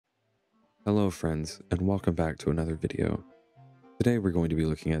Hello friends, and welcome back to another video. Today we're going to be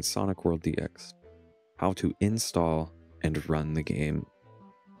looking at Sonic World DX, how to install and run the game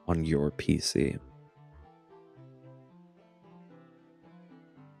on your PC.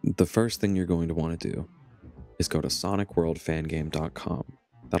 The first thing you're going to want to do is go to sonicworldfangame.com.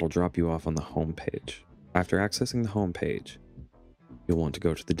 That'll drop you off on the home page. After accessing the home page, you'll want to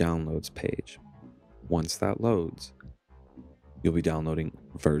go to the downloads page. Once that loads, you'll be downloading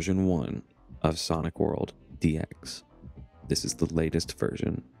version 1 of Sonic World DX. This is the latest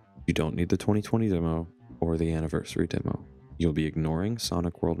version. You don't need the 2020 demo or the anniversary demo. You'll be ignoring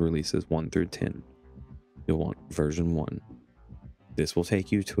Sonic World releases 1 through 10. You'll want version 1. This will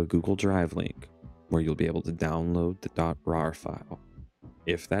take you to a Google Drive link where you'll be able to download the .rar file.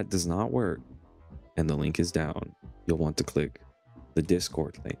 If that does not work and the link is down, you'll want to click the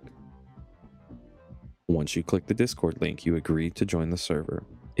Discord link. Once you click the Discord link, you agree to join the server.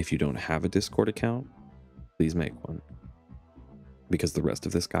 If you don't have a Discord account, please make one, because the rest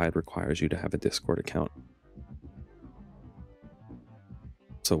of this guide requires you to have a Discord account.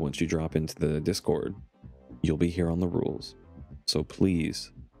 So once you drop into the Discord, you'll be here on the rules. So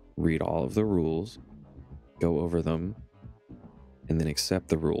please read all of the rules, go over them, and then accept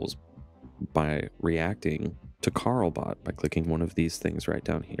the rules by reacting to Carlbot by clicking one of these things right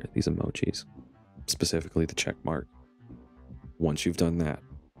down here, these emojis, specifically the check mark. Once you've done that,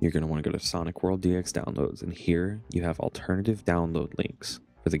 you're going to want to go to Sonic World DX downloads, and here you have alternative download links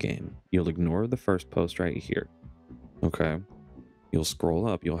for the game. You'll ignore the first post right here. Okay. You'll scroll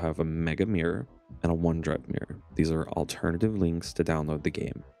up, you'll have a Mega Mirror and a OneDrive Mirror. These are alternative links to download the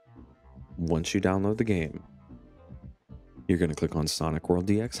game. Once you download the game, you're going to click on Sonic World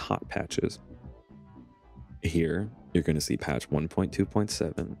DX Hot Patches. Here, you're going to see patch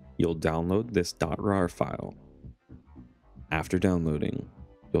 1.2.7. You'll download this .rar file. After downloading,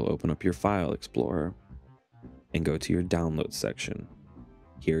 you'll open up your file explorer and go to your download section.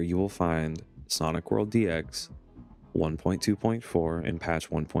 Here you will find Sonic World DX 1.2.4 and patch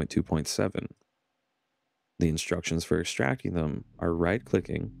 1.2.7. The instructions for extracting them are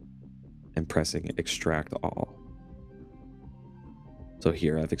right-clicking and pressing Extract All. So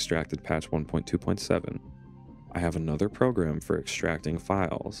here I've extracted patch 1.2.7. I have another program for extracting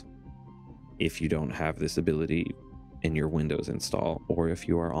files. If you don't have this ability in your Windows install, or if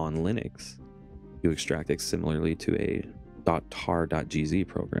you are on Linux, you extract it similarly to a .tar.gz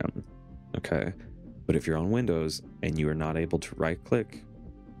program. Okay, but if you're on Windows and you are not able to right-click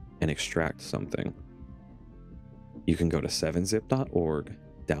and extract something, you can go to 7zip.org,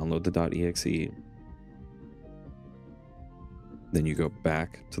 download the .exe, then you go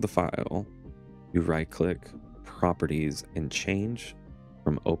back to the file, you right-click, Properties, and change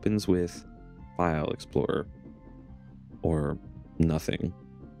from Opens with File Explorer, or nothing,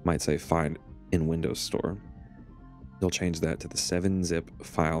 might say Find in Windows Store. You'll change that to the 7-zip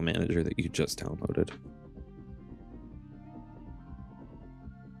file manager that you just downloaded.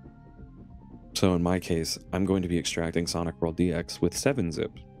 So in my case, I'm going to be extracting Sonic World DX with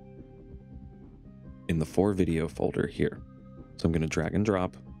 7-zip in the 4 video folder here. So I'm going to drag and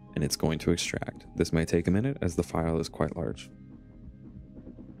drop, and it's going to extract. This may take a minute as the file is quite large.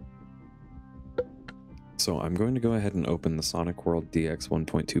 So I'm going to go ahead and open the Sonic World DX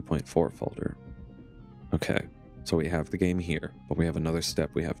 1.2.4 folder. Okay, so we have the game here, but we have another step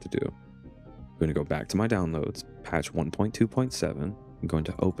we have to do. I'm going to go back to my downloads, patch 1.2.7. I'm going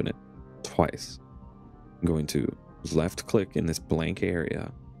to open it twice. I'm going to left click in this blank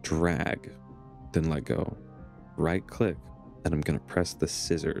area, drag, then let go. Right click, and I'm going to press the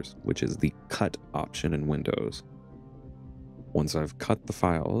scissors, which is the cut option in Windows. Once I've cut the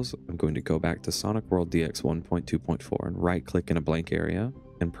files, I'm going to go back to Sonic World DX 1.2.4 and right-click in a blank area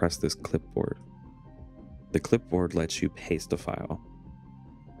and press this clipboard. The clipboard lets you paste a file.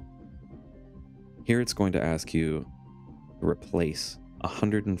 Here it's going to ask you to replace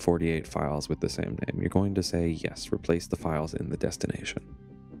 148 files with the same name. You're going to say yes, replace the files in the destination.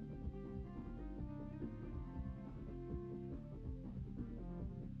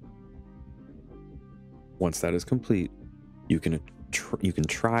 Once that is complete, you can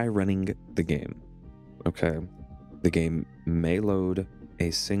try running the game. Okay, the game may load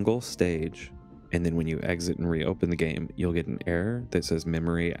a single stage, and then when you exit and reopen the game, you'll get an error that says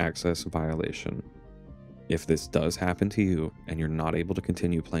memory access violation. If this does happen to you and you're not able to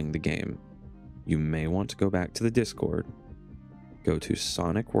continue playing the game, you may want to go back to the Discord, go to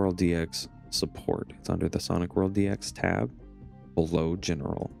Sonic World DX support. It's under the Sonic World DX tab below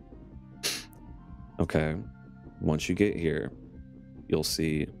General. Okay, once you get here, you'll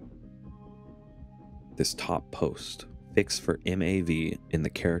see this top post fix for MAV in the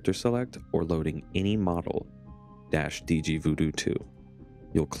character select or loading any model -DGVoodoo 2.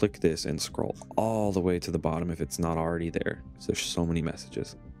 You'll click this and scroll all the way to the bottom if it's not already there, because there's so many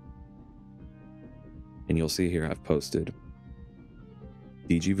messages. And you'll see here I've posted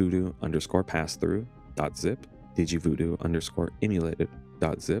DGVoodoo_passthrough.zip,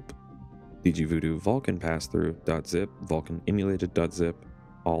 DGVoodoo_emulated.zip, DGVoodoo Vulkan passthrough.zip, Vulkan emulated.zip,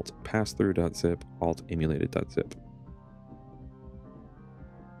 alt passthrough.zip, alt emulated.zip.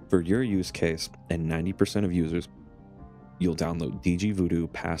 For your use case and 90% of users, you'll download DGVoodoo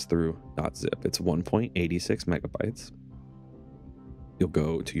passthrough.zip. It's 1.86 megabytes. You'll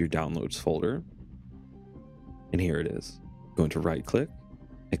go to your downloads folder, and here it is. Going to right click,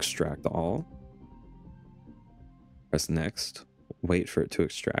 extract all, press next, wait for it to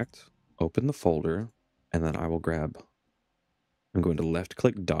extract, open the folder, and then I'm going to left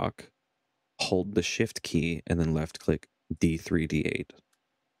click dock, hold the shift key, and then left click D3D8.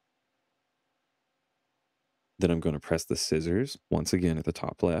 Then I'm going to press the scissors once again at the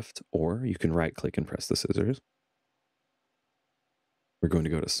top left, or you can right click and press the scissors. We're going to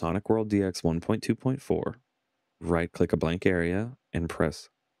go to Sonic World DX 1.2.4, right click a blank area and press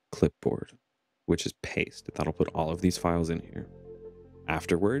clipboard, which is paste. That'll put all of these files in here.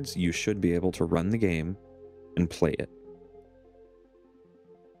 Afterwards, you should be able to run the game and play it.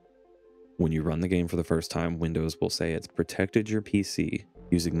 When you run the game for the first time, Windows will say it's protected your PC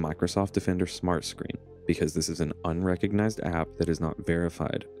using Microsoft Defender Smart Screen, because this is an unrecognized app that is not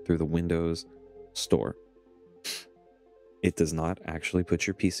verified through the Windows Store. It does not actually put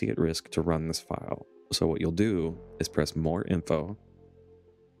your PC at risk to run this file. So what you'll do is press more info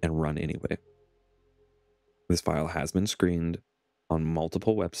and run anyway. This file has been screened on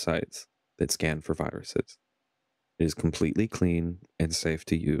multiple websites that scan for viruses. It is completely clean and safe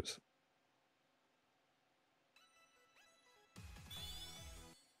to use.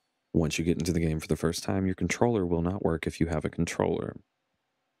 Once you get into the game for the first time, your controller will not work if you have a controller.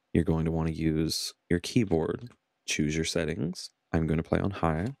 You're going to want to use your keyboard. Choose your settings. I'm going to play on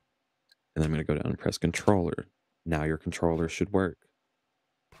high, and then I'm going to go down and press controller. Now your controller should work.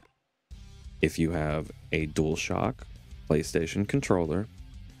 If you have a DualShock PlayStation controller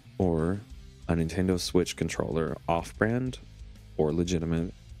or a Nintendo Switch controller, off-brand or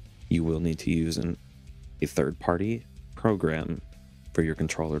legitimate, you will need to use a third-party program for your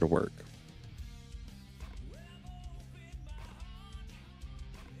controller to work.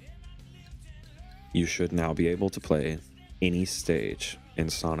 You should now be able to play any stage in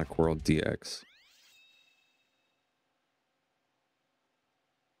Sonic World DX.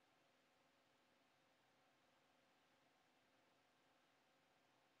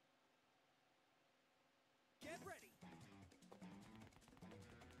 Get ready.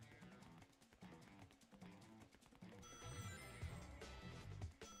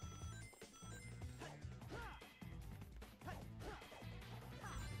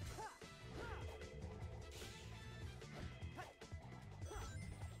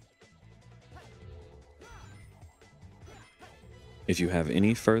 If you have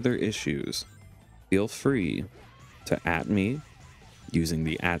any further issues, feel free to @me using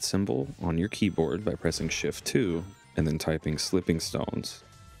the @ symbol on your keyboard by pressing Shift 2 and then typing Slipping Stones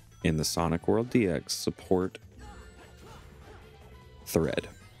in the Sonic World DX support thread.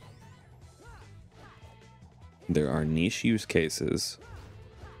 There are niche use cases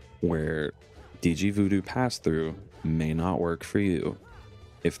where DGVoodoo pass-through may not work for you.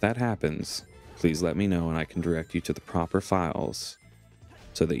 If that happens, please let me know and I can direct you to the proper files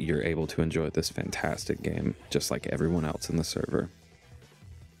so that you're able to enjoy this fantastic game just like everyone else in the server.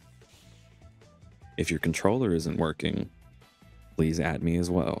 If your controller isn't working, please @me as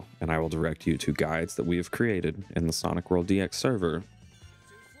well, and I will direct you to guides that we have created in the Sonic World DX server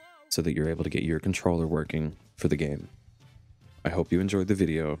so that you're able to get your controller working for the game. I hope you enjoyed the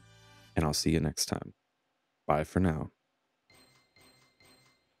video, and I'll see you next time. Bye for now.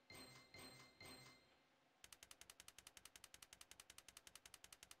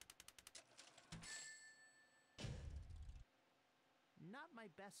 Not my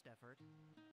best effort.